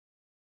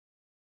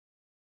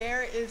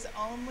There is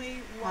only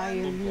one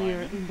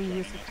pioneer in the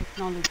use of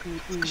technology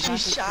in She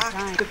graphic shocked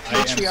design. the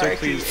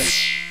patriarchy.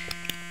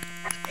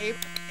 I am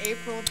so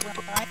April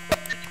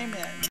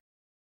Greiman.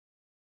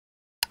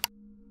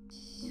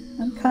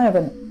 I'm kind of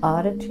an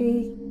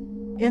oddity.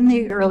 In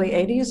the early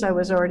 80s, I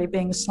was already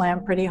being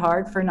slammed pretty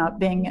hard for not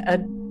being a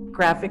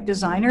graphic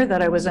designer,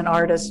 that I was an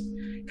artist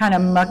kind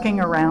of mucking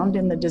around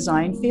in the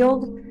design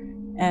field.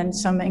 And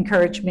some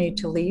encouraged me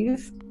to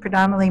leave,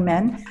 predominantly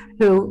men,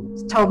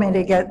 who told me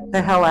to get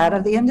the hell out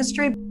of the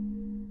industry.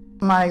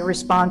 My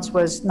response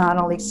was not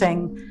only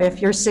saying,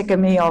 if you're sick of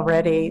me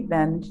already,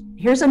 then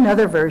here's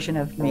another version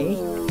of me.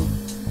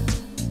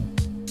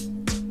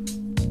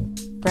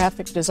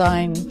 Graphic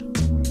design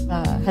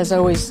has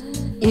always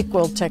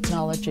equaled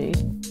technology.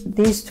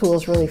 These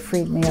tools really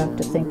freed me up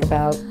to think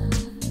about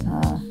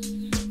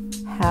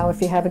how,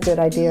 if you have a good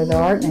idea,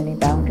 there aren't any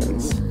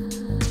boundaries.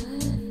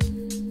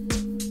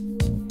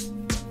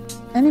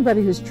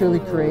 Anybody who's truly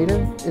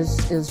creative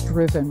is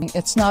driven.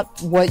 It's not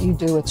what you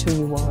do, it's who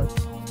you are.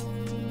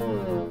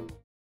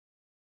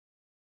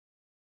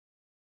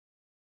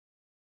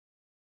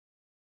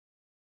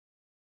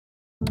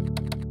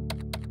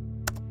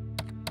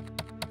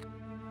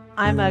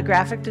 I'm a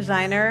graphic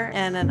designer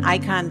and an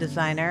icon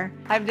designer.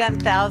 I've done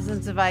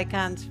thousands of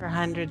icons for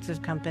hundreds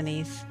of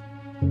companies.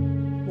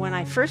 When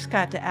I first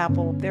got to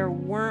Apple, there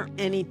weren't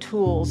any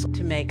tools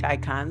to make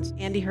icons.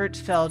 Andy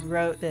Hertzfeld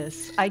wrote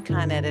this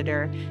icon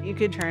editor. You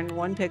could turn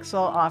one pixel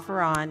off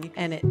or on,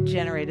 and it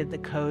generated the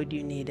code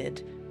you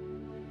needed.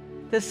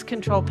 This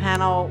control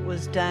panel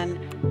was done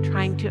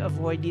trying to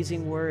avoid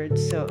using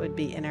words so it would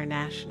be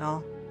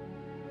international.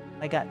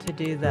 I got to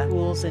do the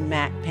tools in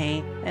Mac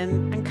Paint,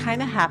 and I'm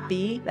kind of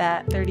happy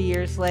that 30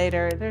 years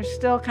later, they're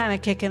still kind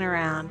of kicking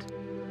around.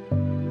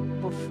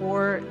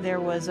 Before there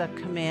was a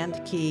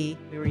command key,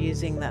 we were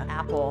using the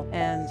Apple,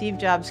 and Steve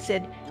Jobs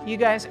said, "You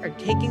guys are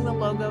taking the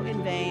logo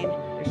in vain.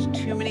 There's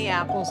too many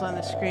apples on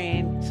the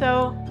screen."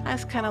 So I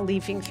was kind of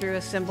leafing through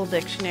a symbol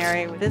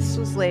dictionary. This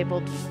was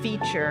labeled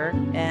feature,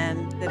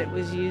 and that it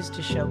was used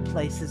to show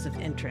places of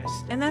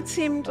interest. And that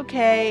seemed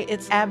okay,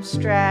 it's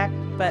abstract,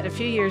 but a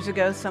few years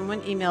ago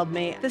someone emailed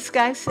me. This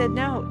guy said,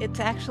 no, it's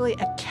actually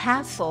a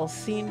castle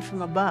seen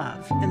from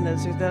above, and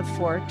those are the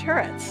 4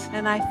 turrets.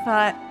 And I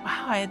thought,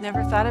 wow, I had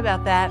never thought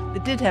about that.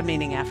 It did have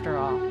meaning after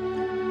all.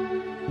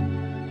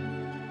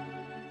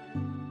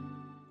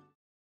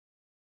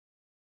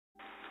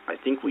 I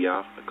think we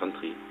are a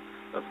country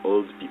of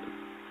old people,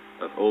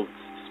 of old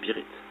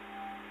spirit.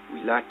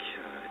 We lack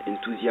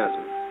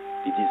enthusiasm,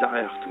 the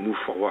desire to move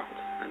forward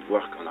and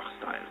work on our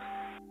style.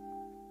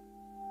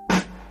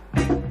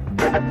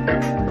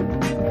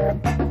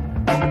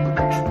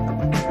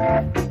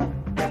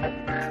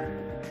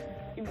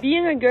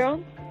 Being a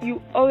girl,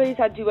 you always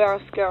had to wear a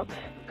skirt.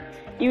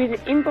 It was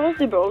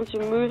impossible to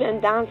move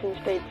and dance in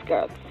straight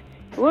skirts.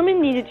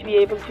 Women needed to be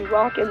able to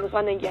walk and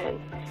run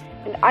again.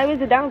 And I was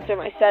a dancer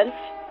myself.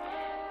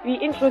 We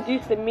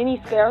introduced the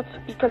mini skirt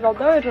because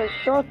although it was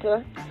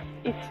shorter,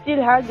 it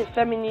still had the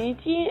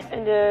femininity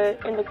and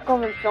the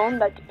convention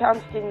that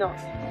pants did not.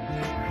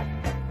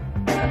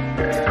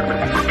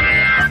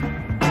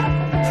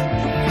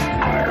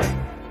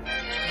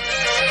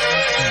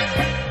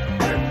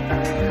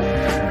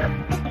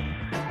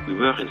 We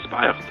were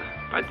inspired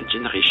by the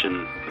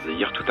generation of the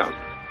year 2000.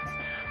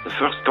 The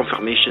first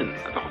confirmation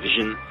of our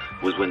vision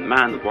was when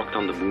man walked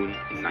on the moon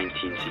in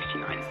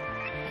 1969.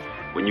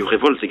 When you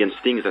revolt against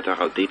things that are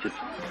outdated,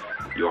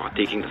 you are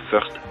taking the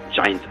first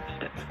giant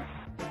step.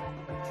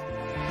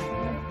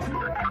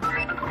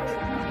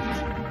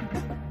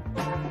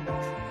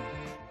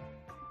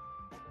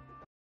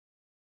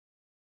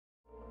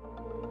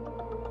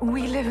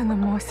 We live in the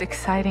most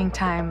exciting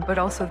time, but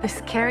also the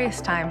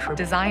scariest time for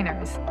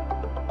designers,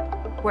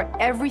 where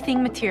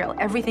everything material,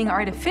 everything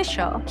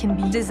artificial can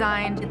be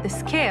designed at the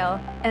scale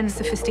and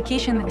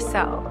sophistication they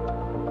sell.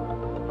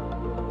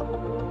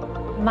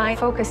 My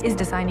focus is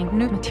designing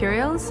new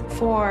materials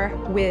for,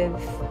 with,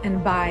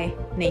 and by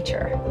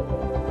nature.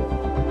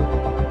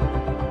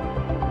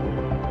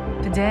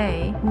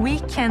 Today, we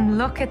can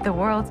look at the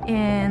world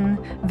in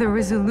the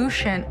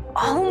resolution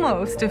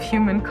almost of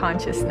human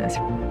consciousness.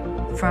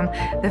 From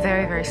the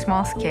very, very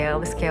small scale,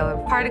 the scale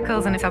of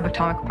particles and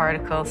subatomic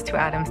particles, to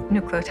atoms,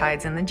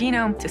 nucleotides in the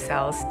genome, to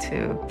cells,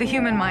 to the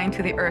human mind,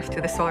 to the Earth,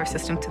 to the solar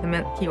system, to the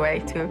Milky Way,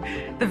 to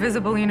the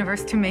visible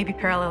universe, to maybe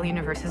parallel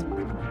universes.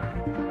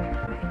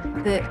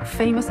 The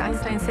famous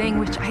Einstein saying,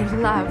 which I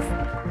love,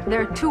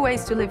 there are 2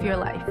 ways to live your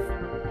life.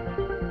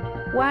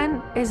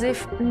 One is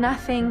if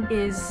nothing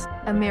is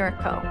a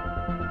miracle.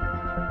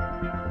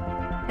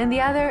 And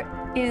the other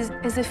is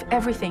as if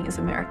everything is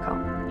a miracle.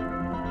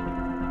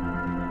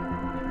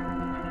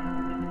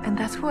 And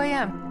that's who I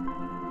am.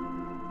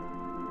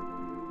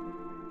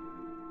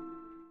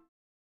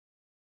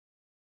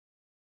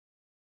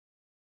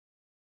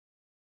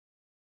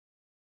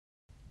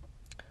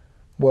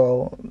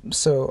 Well,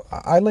 so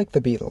I like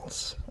the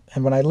Beatles,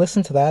 and when I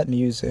listen to that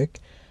music,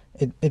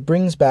 it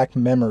brings back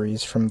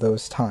memories from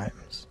those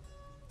times.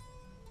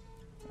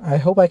 I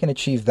hope I can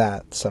achieve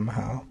that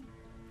somehow.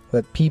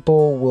 that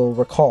people will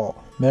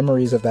recall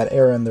memories of that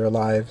era in their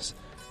lives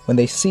when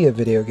they see a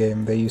video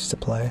game they used to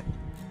play.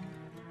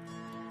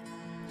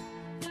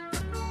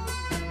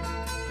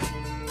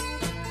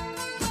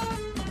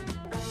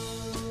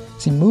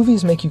 See,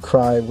 movies make you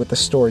cry with the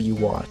story you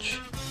watch,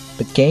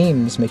 but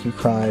games make you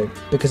cry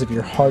because of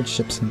your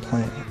hardships in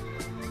playing.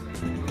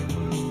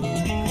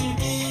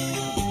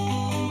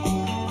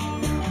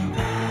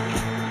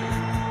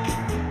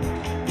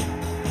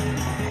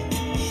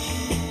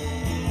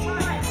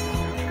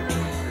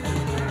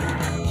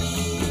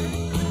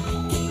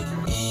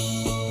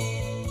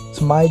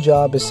 So my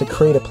job is to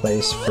create a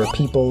place for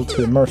people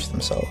to immerse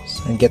themselves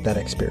and get that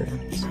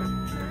experience.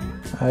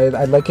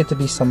 I'd like it to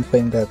be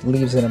something that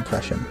leaves an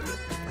impression.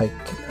 Like,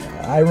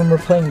 I remember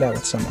playing that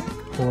with someone,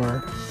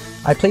 or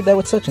I played that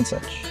with such and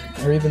such,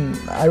 or even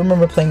I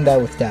remember playing that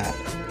with Dad.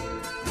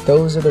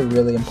 Those are the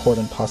really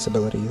important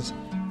possibilities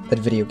that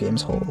video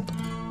games hold.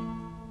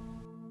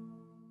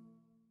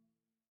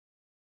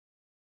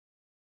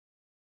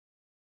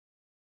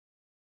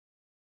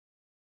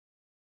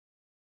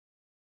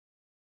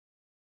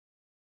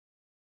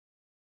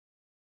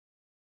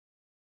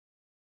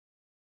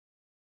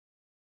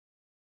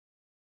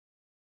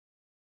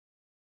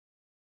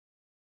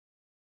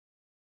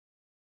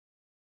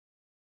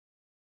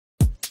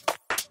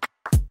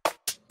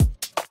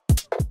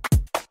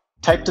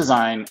 Type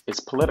design is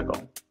political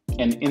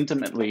and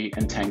intimately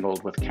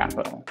entangled with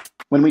capital.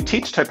 When we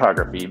teach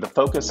typography, the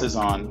focus is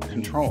on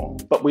control,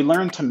 but we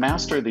learn to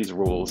master these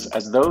rules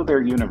as though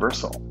they're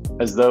universal,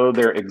 as though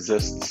there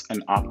exists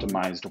an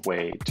optimized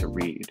way to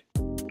read.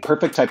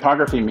 Perfect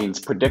typography means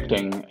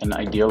predicting an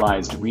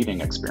idealized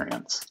reading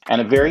experience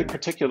and a very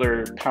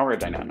particular power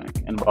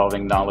dynamic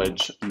involving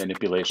knowledge,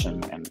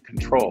 manipulation, and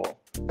control.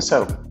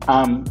 So,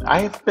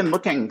 I've been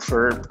looking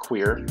for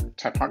queer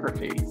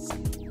typography.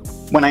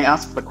 When I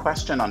asked the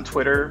question on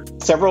Twitter,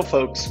 several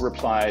folks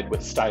replied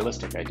with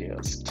stylistic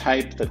ideas,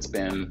 type that's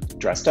been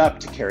dressed up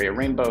to carry a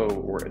rainbow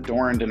or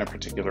adorned in a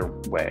particular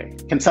way.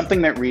 Can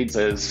something that reads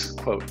as,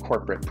 quote,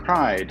 corporate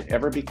pride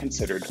ever be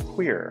considered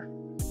queer?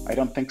 I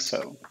don't think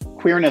so.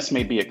 Queerness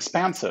may be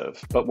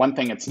expansive, but one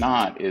thing it's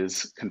not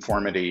is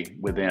conformity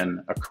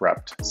within a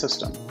corrupt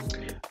system.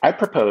 I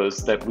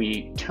propose that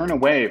we turn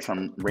away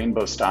from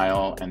rainbow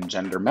style and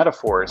gender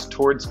metaphors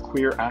towards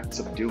queer acts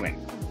of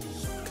doing,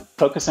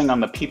 focusing on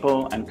the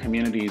people and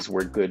communities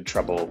where good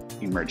trouble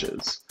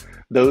emerges,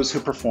 those who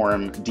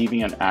perform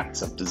deviant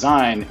acts of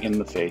design in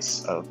the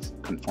face of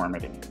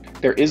conformity.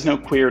 There is no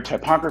queer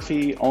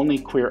typography, only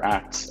queer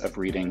acts of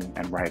reading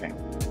and writing.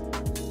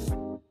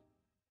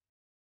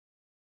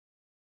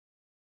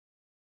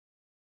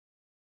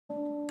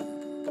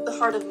 The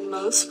heart of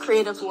most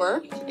creative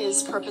work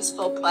is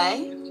purposeful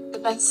play. The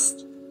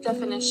best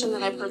definition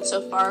that I've heard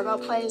so far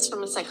about play is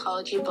from a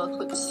psychology book,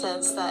 which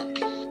says that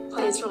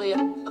play is really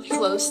a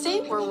flow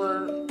state where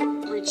we're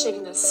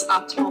reaching this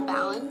optimal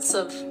balance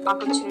of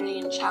opportunity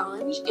and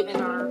challenge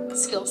given our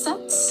skill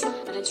sets.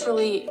 And it's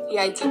really the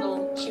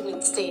ideal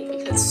human state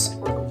because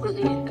we're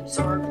completely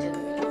absorbed in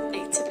the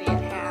activity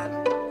at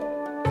hand.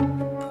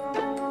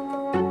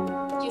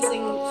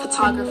 Using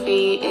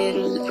photography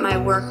in my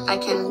work, I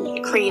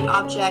can create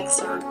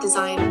objects or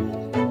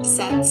design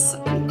sets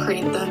and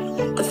create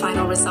the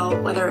final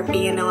result, whether it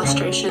be an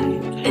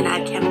illustration, an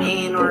ad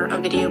campaign, or a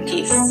video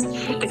piece.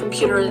 The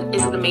computer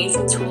is an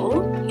amazing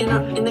tool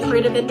in the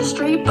creative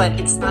industry, but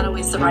it's not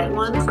always the right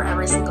one for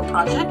every single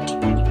project.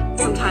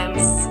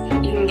 Sometimes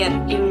you can get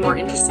even more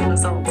interesting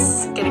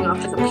results getting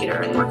off the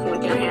computer and working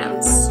with your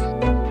hands.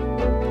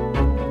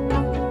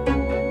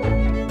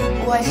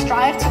 Well, I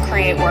strive to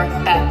create work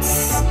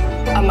that's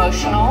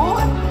emotional,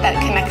 that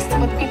connects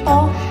with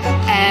people,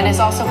 and is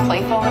also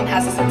playful and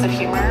has a sense of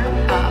humor,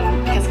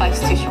 because life's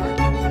too short.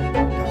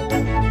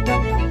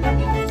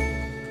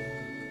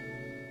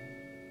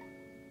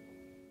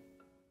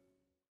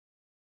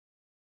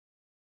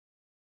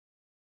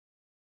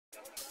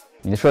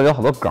 你设计有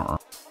好多梗，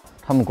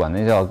他们管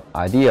那叫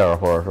idea，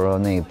 或者说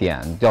那个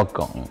点叫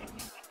梗。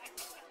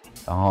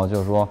然后就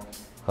是说，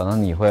可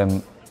能你会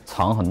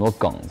藏很多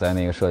梗在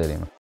那个设计里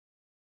面。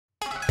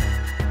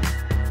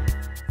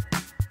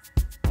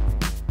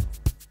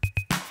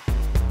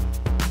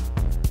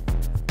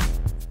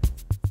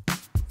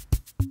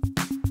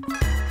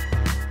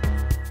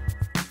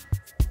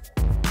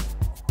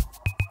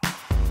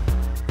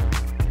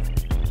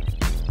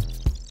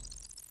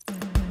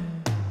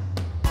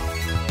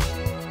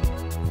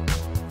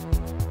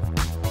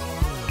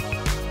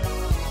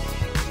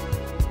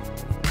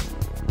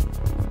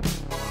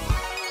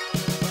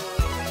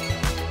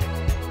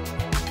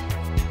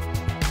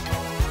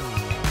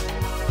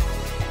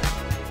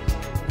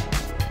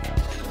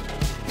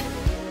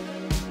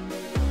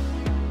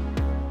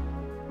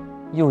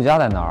艺术家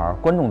在哪儿，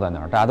观众在哪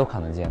儿，大家都看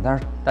得见，但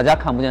是大家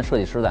看不见设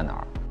计师在哪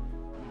儿。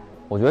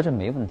我觉得这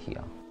没问题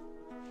啊。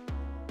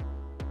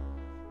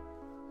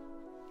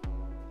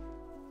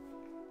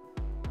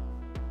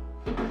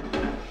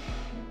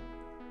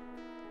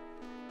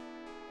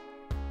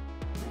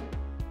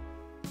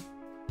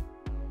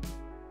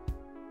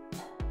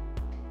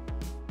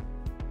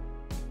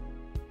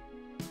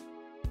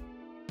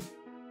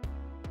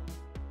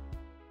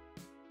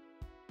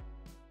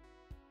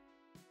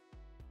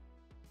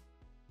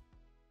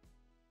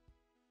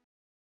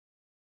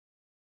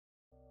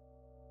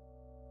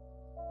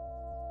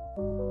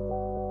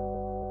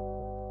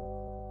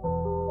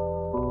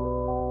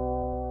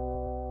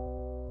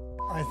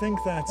I think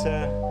that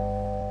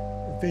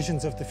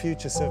visions of the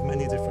future serve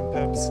many different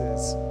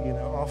purposes. You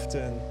know,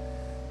 often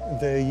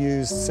they're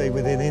used, say,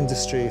 within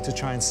industry to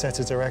try and set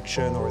a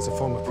direction or as a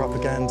form of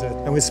propaganda.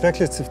 And with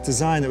speculative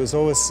design, it was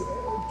always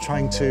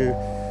trying to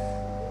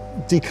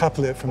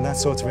decouple it from that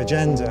sort of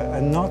agenda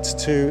and not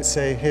to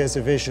say, here's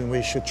a vision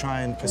we should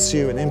try and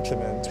pursue and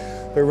implement,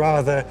 but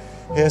rather,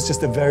 here's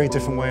just a very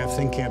different way of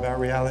thinking about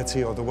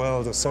reality or the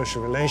world or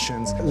social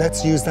relations.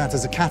 Let's use that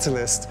as a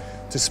catalyst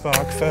to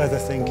spark further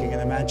thinking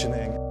and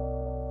imagining.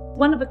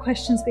 One of the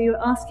questions we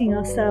were asking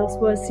ourselves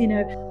was, you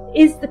know,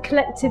 is the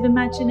collective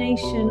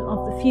imagination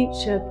of the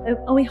future,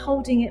 are we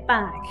holding it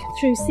back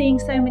through seeing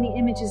so many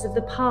images of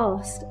the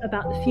past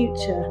about the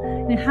future?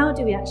 You know, how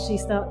do we actually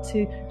start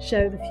to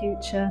show the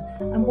future,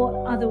 and what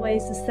other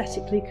ways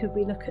aesthetically could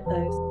we look at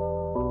those?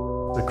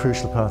 The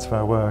crucial part of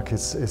our work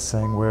is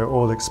saying we're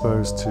all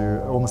exposed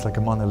to almost like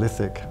a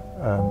monolithic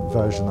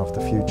version of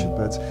the future,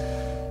 but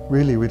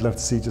really we'd love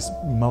to see just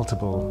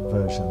multiple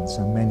versions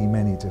and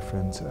many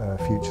different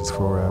futures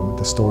for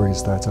the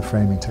stories that are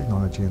framing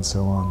technology and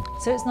so on.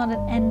 So it's not an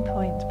end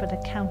point, but a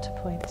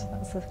counterpoint.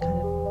 That's the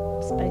kind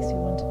of space we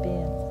want to be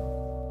in.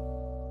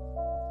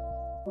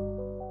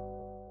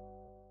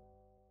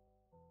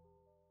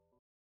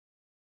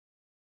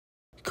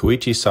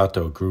 Koichi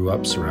Sato grew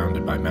up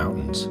surrounded by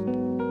mountains.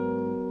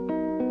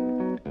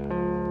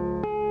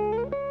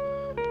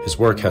 His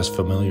work has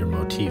familiar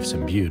motifs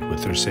imbued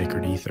with their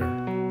sacred ether.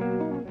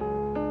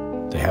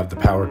 They have the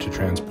power to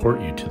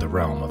transport you to the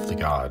realm of the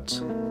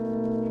gods.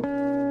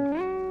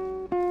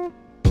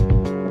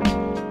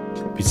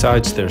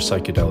 Besides their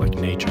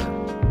psychedelic nature,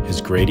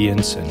 his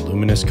gradients and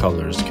luminous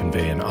colors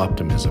convey an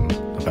optimism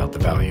about the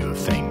value of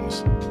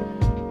things.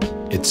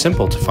 It's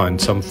simple to find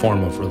some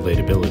form of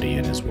relatability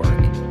in his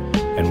work,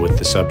 and with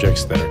the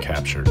subjects that are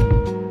captured.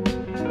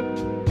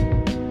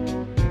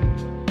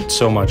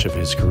 So much of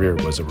his career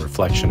was a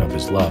reflection of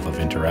his love of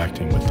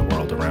interacting with the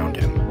world around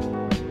him.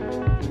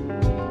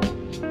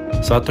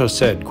 Sato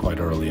said quite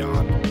early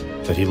on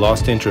that he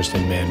lost interest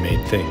in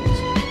man-made things.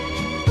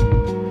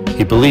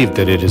 He believed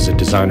that it is a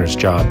designer's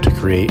job to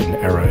create an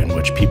era in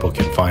which people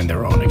can find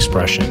their own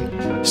expression,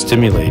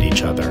 stimulate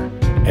each other,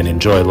 and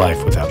enjoy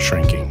life without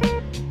shrinking.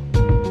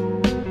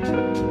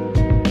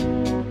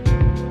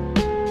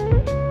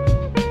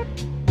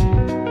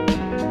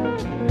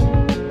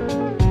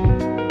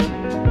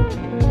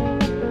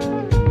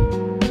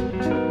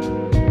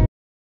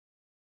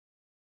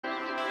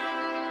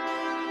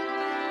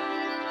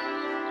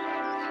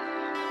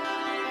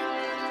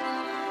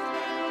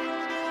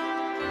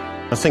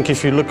 I think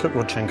if you look at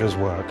Rodchenko's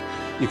work,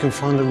 you can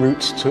find the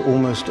roots to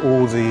almost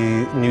all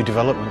the new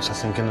developments, I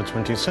think, in the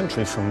 20th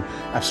century, from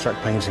abstract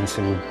painting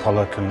through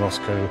Pollock and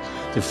Rothko,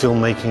 the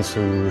filmmaking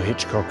through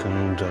Hitchcock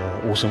and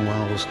Orson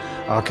Welles,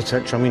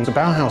 architecture. I mean, the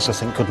Bauhaus, I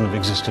think, couldn't have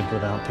existed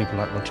without people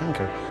like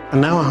Rodchenko.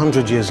 And now,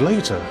 100 years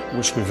later,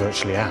 which we're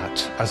virtually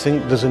at, I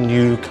think there's a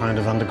new kind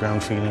of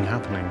underground feeling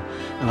happening.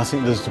 And I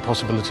think there's the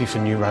possibility for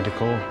new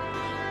radical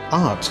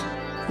art.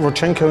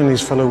 Rodchenko and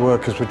his fellow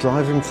workers were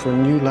driving for a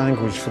new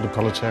language for the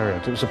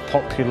proletariat. It was a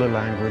popular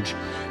language.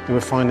 They were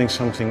finding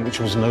something which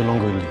was no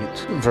longer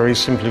elite, very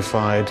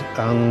simplified,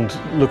 and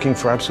looking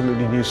for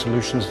absolutely new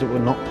solutions that were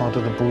not part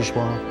of the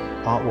bourgeois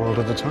art world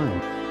of the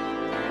time.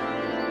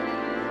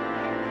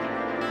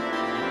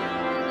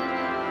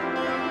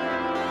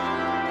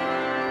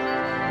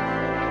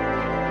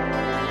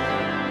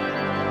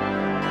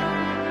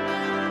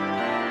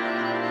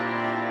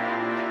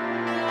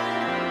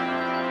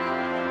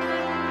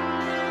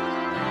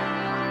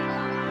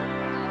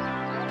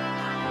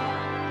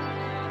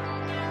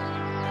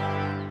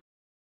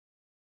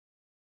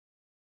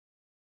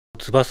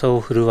翼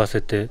を震わせ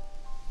て、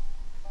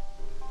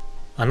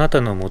あなた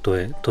のもと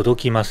へ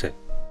届きませ。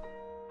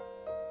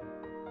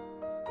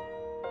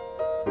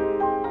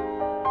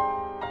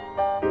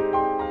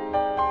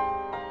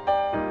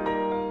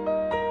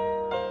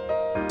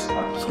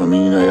その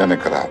右の屋根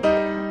から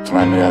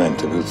隣の屋根に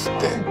飛び移っ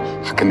て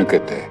駆け抜け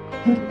て、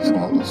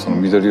その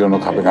緑色の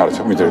壁があるで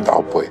しょ、緑と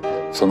青っぽい、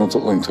そのと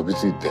ころに飛び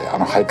ついて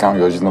配管を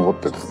よじ登っ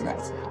てですね、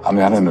屋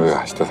根の上を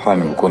走ってさら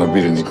に向こうの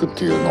ビルに行くっ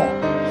ていうのを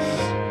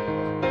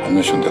アニ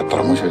メーションでやった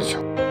ら面白いでしょ。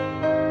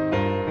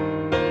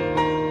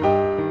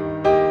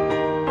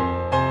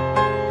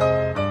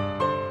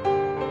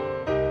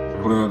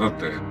これはだっ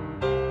て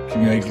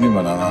君は生きね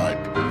ばならないっ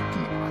て言ってる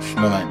のは死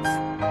なないんです。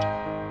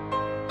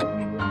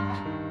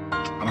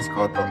話変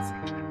わったんで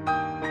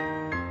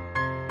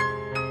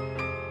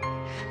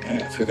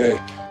す。それで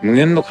無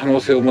限の可能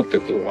性を持って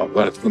いることが生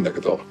まれてくるんだけ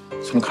ど、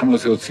その可能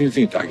性を次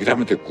々と諦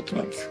めていくこと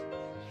なんですよ。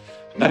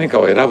何か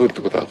を選ぶって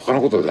ことは他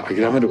のことで諦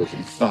めること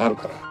につながる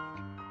から。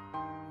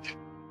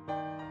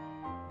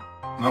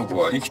直子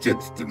は生きてって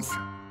言ってるんです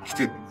よ。生き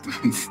てって言っ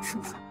てるんです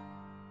よ。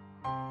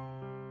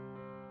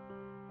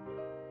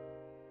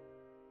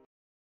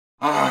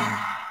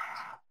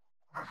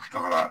だ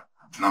から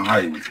長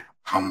い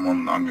関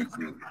門の挙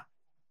句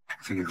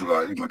セリフ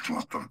が今決ま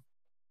ったの。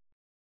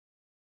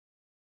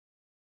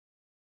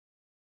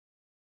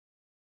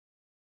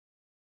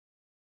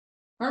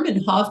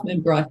Armin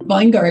Hoffman brought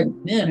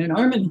Weingarten in, and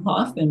Armin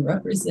Hoffman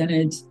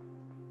represented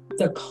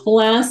the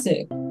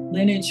classic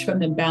lineage from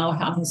the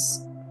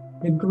Bauhaus,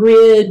 the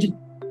grid,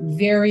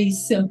 very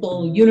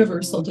simple,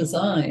 universal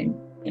design.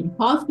 And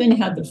Hoffman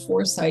had the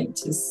foresight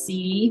to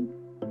see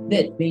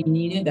that they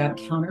needed that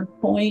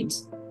counterpoint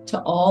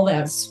to all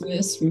that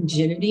Swiss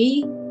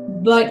rigidity.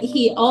 But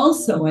he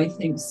also, I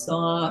think,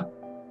 saw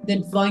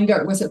that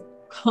Weingarten was a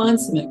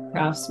consummate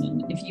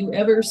craftsman. If you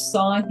ever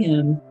saw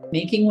him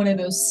making one of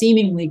those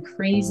seemingly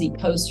crazy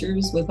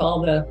posters with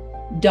all the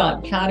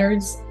dot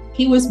patterns,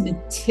 he was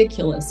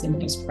meticulous in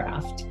his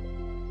craft.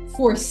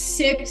 For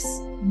 6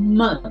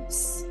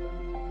 months,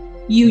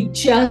 you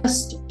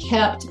just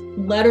kept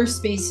letter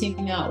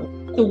spacing out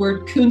the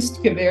word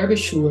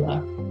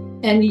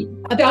Kunstgewerbeschule.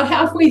 And about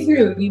halfway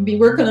through, you'd be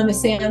working on the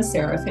sans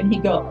serif, and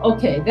he'd go,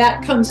 okay,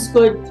 that comes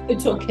good,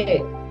 it's okay.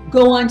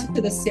 Go on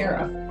to the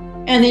serif.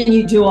 And then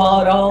you do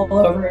it all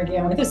over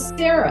again with a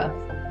serif,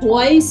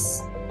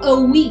 twice a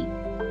week.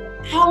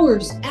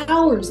 Hours,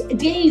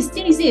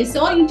 days. So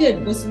all you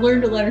did was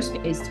learn to letter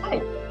space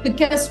type. But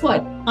guess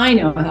what? I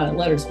know how to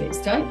letter space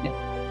type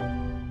now.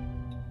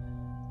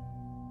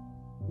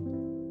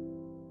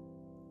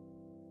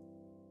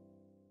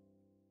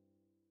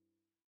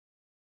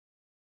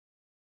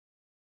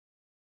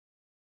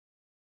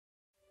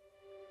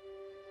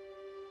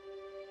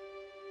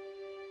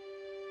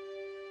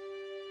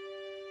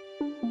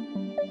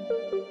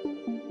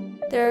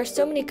 There are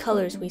so many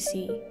colors we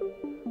see.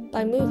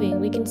 By moving,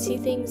 we can see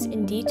things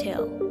in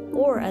detail,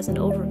 or as an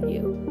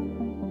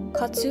overview.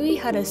 Katsui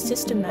had a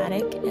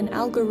systematic and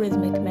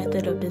algorithmic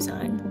method of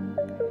design.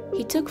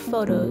 He took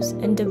photos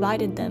and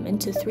divided them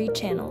into 3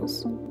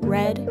 channels,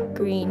 red,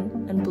 green,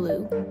 and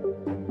blue.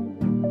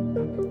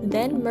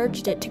 Then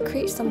merged it to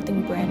create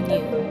something brand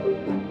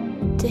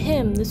new. To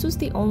him, this was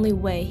the only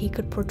way he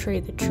could portray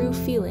the true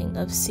feeling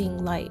of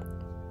seeing light.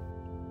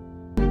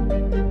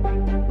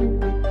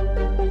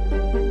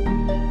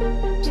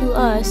 To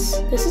us,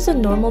 this is a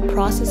normal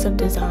process of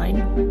design,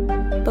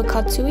 but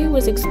Katsui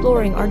was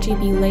exploring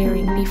RGB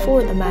layering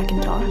before the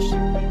Macintosh.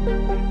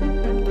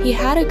 He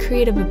had a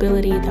creative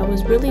ability that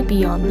was really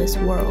beyond this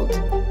world.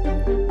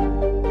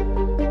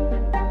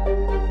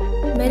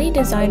 Many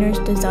designers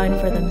design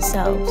for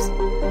themselves,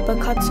 but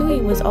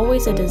Katsui was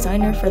always a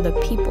designer for the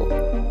people.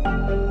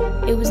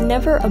 It was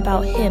never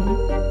about him,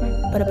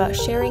 but about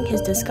sharing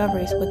his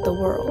discoveries with the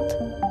world.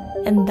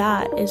 And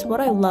that is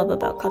what I love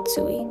about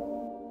Katsui.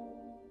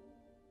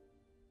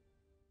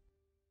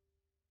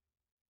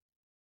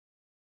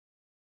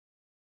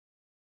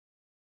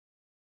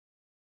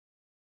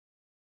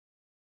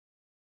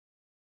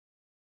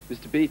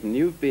 Mr. Beaton,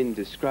 you've been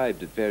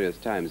described at various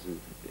times, and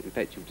in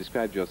fact you've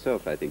described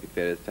yourself, I think, at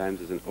various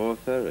times as an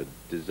author, a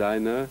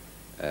designer,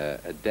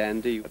 a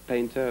dandy, a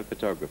painter, a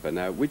photographer.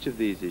 Now, which of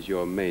these is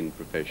your main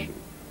profession?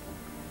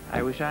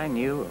 I wish I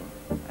knew.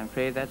 I'm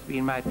afraid that's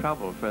been my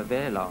trouble for a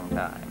very long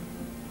time.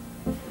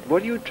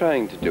 What are you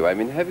trying to do? I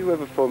mean, have you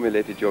ever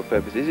formulated your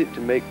purpose? Is it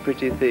to make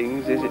pretty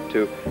things? Is it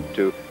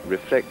to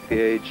reflect the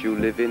age you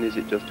live in? Is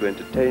it just to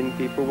entertain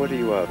people? What are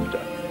you after?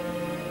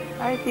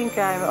 I think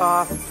I'm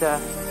after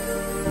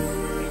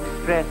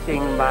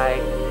expressing my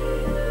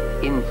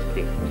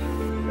instinct.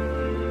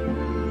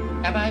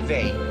 Am I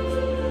vain?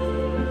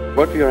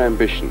 What were your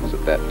ambitions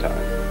at that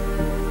time?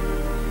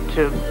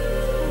 To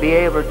be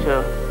able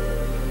to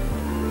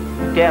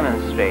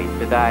demonstrate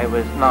that I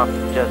was not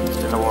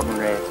just an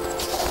ordinary,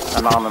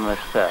 anonymous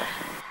person.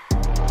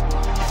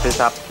 It was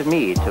up to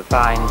me to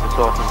find the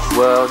sort of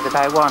world that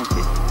I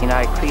wanted, and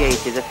I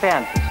created a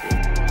fantasy.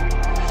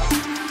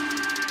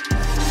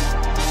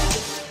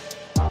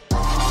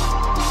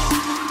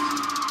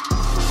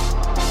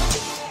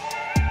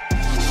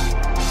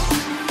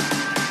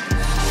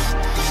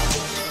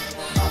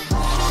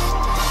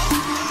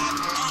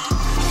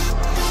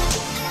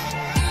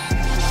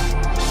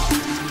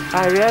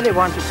 I really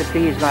wanted to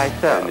please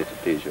myself. Only to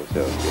please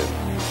yourself,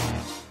 yes.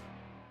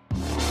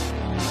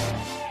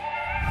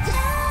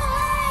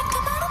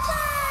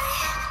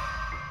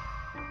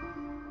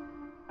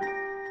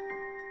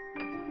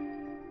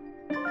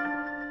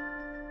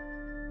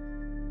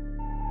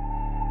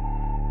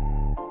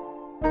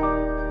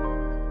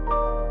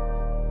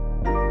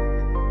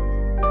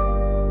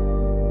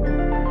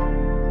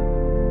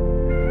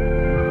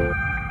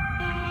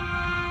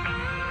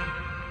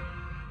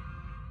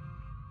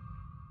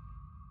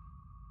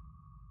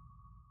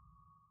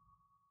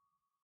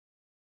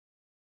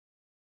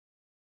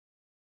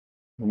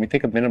 When we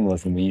think of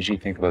minimalism, we usually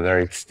think of a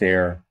very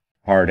austere,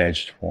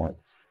 hard-edged form.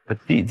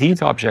 But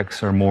these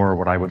objects are more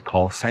what I would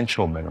call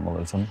sensual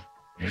minimalism,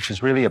 which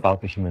is really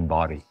about the human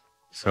body.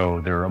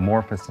 So they're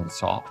amorphous and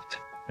soft,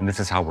 and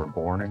this is how we're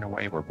born in a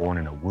way. We're born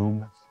in a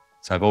womb.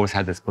 So I've always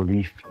had this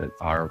belief that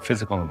our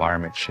physical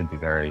environment should be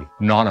very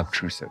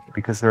non-obtrusive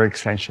because they're an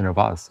extension of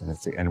us,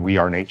 and we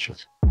are nature.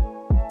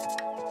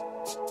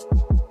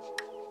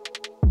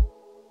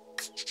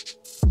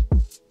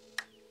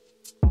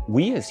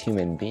 We as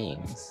human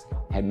beings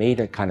had made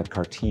a kind of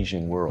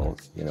Cartesian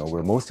world, you know,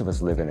 where most of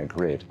us live in a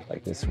grid,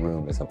 like this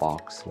room is a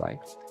box, right?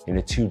 In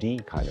a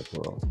 2D kind of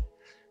world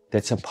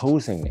that's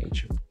opposing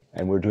nature.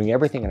 And we're doing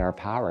everything in our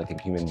power, I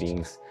think, human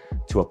beings,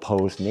 to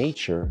oppose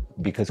nature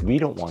because we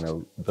don't want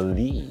to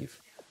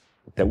believe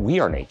that we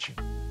are nature.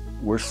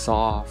 We're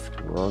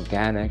soft, we're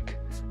organic,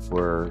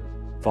 we're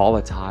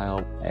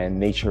volatile, and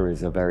nature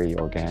is a very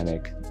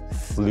organic,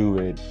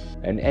 fluid,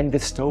 and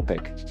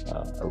dystopic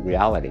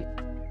reality.